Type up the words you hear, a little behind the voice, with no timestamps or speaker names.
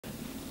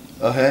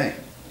Oh, hey.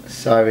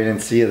 Sorry we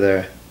didn't see you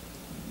there.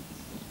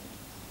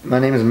 My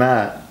name is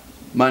Matt.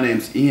 My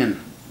name's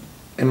Ian.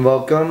 And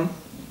welcome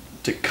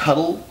to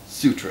Cuddle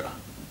Sutra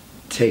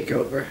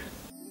TAKEOVER.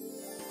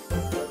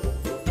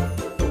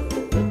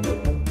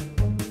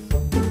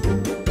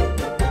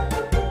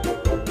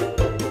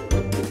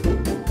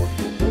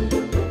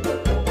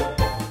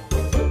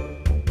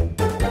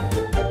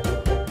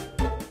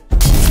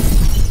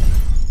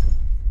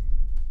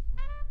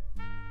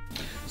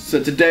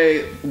 So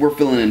today we're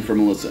filling in for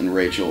Melissa and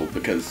Rachel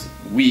because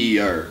we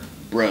are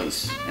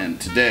bros,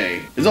 and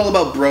today is all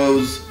about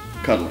bros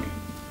cuddling.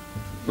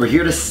 We're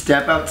here to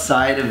step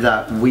outside of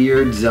that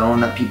weird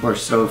zone that people are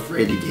so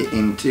afraid to get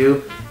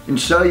into and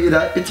show you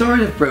that it's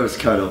alright if bros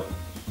cuddle.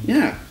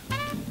 Yeah.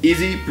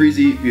 Easy,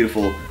 breezy,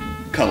 beautiful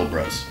cuddle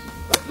bros.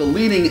 The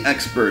leading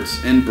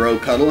experts in bro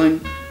cuddling,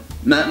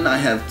 Matt and I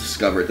have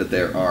discovered that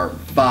there are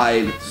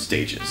 5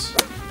 stages.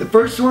 The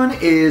first one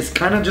is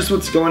kind of just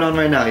what's going on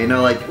right now. You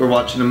know, like we're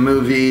watching a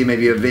movie,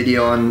 maybe a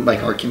video on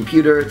like our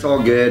computer, it's all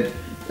good.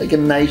 Like a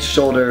nice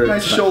shoulder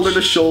touch. Shoulder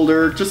to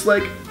shoulder, just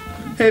like,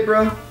 hey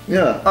bro,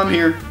 yeah, I'm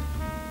here.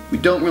 We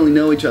don't really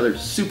know each other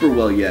super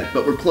well yet,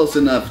 but we're close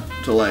enough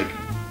to like,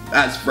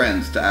 as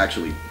friends, to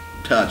actually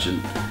touch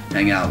and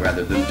hang out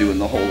rather than doing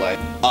the whole like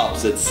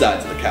opposite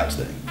sides of the couch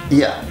thing.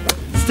 Yeah.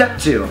 Step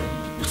 2,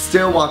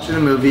 still watching a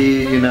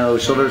movie, you know,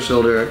 shoulder to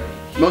shoulder.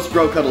 Most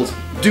bro cuddles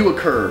do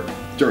occur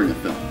during a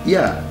film.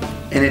 Yeah,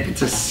 and if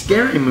it's a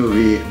scary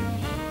movie,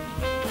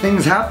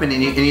 things happen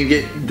and you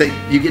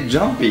get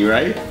jumpy,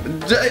 right?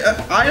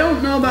 I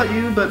don't know about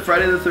you, but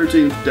Friday the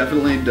 13th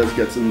definitely does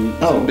get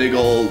some big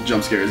old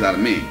jump scares out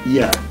of me.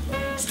 Yeah.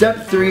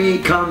 Step 3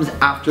 comes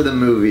after the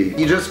movie.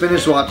 You just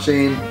finished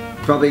watching,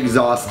 probably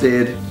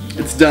exhausted.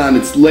 It's done,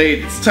 it's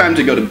late, it's time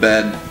to go to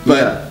bed.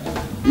 But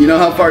you know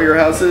how far your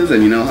house is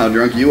and you know how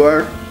drunk you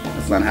are?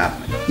 That's not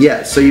happening.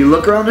 Yeah, so you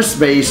look around the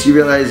space, you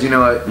realize, you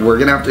know what, we're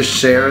gonna have to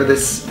share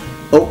this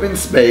open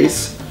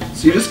space.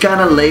 So you just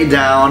kind of lay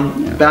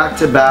down, back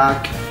to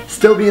back,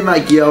 still being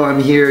like, yo, I'm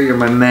here, you're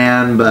my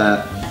man,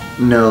 but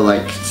no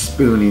like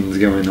spoonings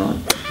going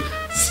on.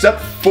 Step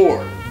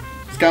 4.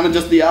 It's kind of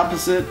just the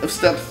opposite of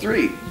step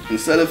 3.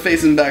 Instead of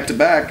facing back to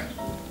back,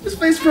 just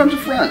face front to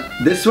front.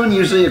 This one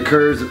usually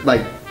occurs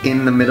like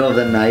in the middle of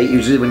the night,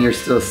 usually when you're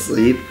still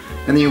asleep,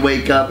 and then you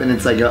wake up and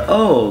it's like,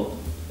 oh,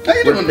 how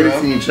you doing, we're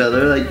facing each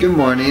other, like good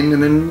morning,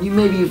 and then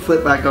maybe you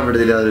flip back over to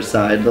the other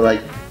side, but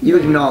like you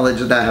acknowledge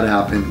that that had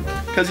happened.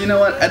 Because you know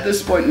what, at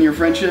this point in your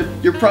friendship,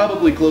 you're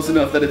probably close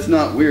enough that it's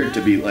not weird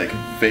to be like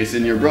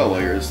facing your bro while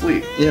you're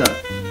asleep. Yeah.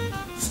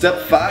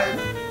 Step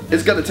 5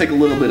 is gonna take a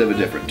little bit of a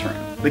different turn.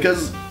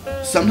 Because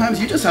sometimes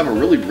you just have a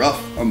really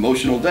rough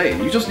emotional day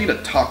and you just need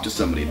to talk to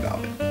somebody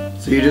about it.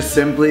 So you just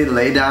simply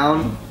lay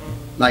down,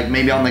 like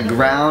maybe on the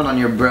ground on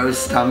your bro's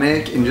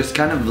stomach, and just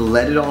kind of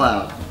let it all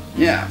out.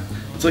 Yeah.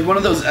 It's like one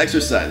of those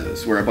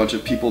exercises where a bunch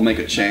of people make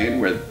a chain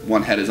where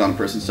one head is on a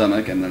person's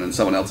stomach and then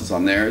someone else is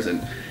on theirs,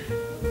 and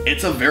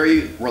it's a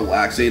very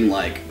relaxing,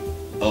 like,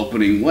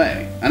 opening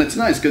way. And it's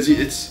nice because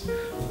it's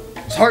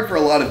hard for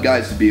a lot of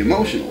guys to be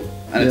emotional,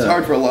 and it's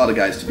hard for a lot of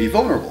guys to be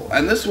vulnerable.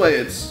 And this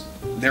way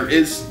there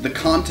is the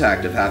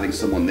contact of having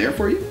someone there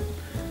for you,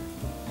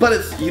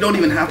 but you don't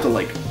even have to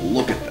like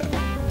look at them.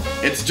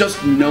 It's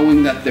just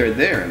knowing that they're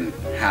there and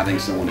having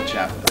someone to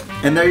chat with.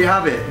 And there you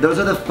have it. Those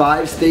are the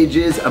 5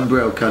 stages of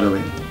bro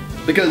cuddling.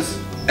 Because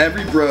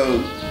every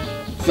bro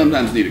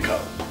sometimes need a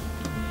cuddle.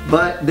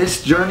 But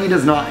this journey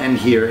does not end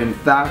here. In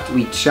fact,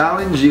 we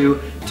challenge you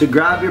to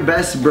grab your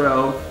best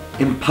bro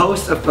and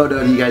post a photo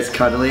of you guys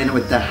cuddling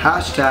with the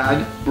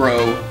hashtag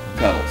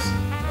BROCUDDLES.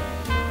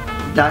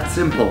 That's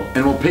simple,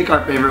 and we'll pick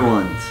our favorite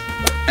ones.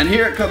 And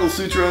here at Cuddle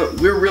Sutra,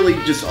 we're really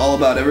just all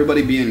about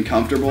everybody being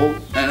comfortable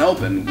and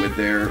open with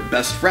their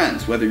best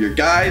friends, whether you're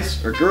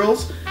guys or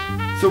girls.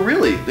 So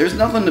really, there's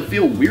nothing to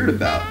feel weird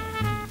about,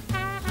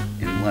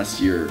 unless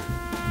you're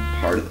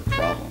part of the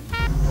problem.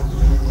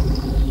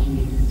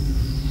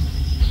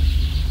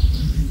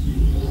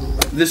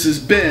 This has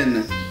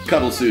been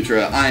Cuddle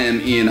Sutra. I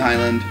am Ian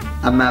Hyland.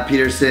 I'm Matt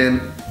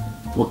Peterson.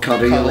 We'll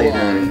cuddle you later.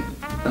 On.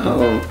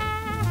 Oh.